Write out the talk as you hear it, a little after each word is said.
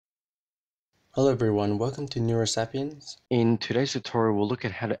Hello everyone, welcome to Neurosapiens. In today's tutorial, we'll look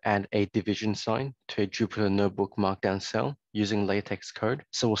at how to add a division sign to a Jupyter Notebook Markdown cell using LaTeX code.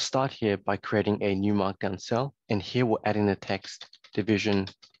 So we'll start here by creating a new Markdown cell, and here we'll add in the text division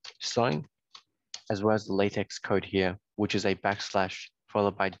sign, as well as the LaTeX code here, which is a backslash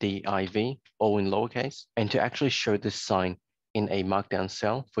followed by div, all in lowercase. And to actually show this sign in a Markdown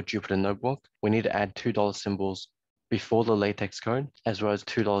cell for Jupyter Notebook, we need to add $2 symbols before the LaTeX code, as well as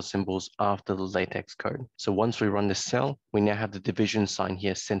 $2 symbols after the LaTeX code. So once we run this cell, we now have the division sign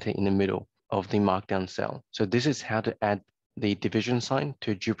here centered in the middle of the Markdown cell. So this is how to add the division sign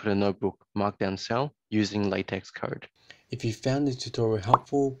to Jupyter Notebook Markdown cell using LaTeX code. If you found this tutorial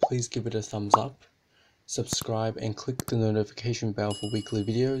helpful, please give it a thumbs up, subscribe and click the notification bell for weekly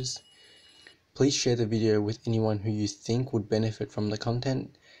videos. Please share the video with anyone who you think would benefit from the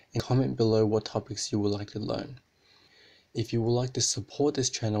content and comment below what topics you would like to learn. If you would like to support this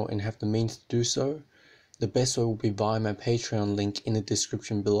channel and have the means to do so, the best way will be via my Patreon link in the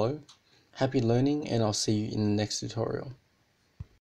description below. Happy learning and I'll see you in the next tutorial.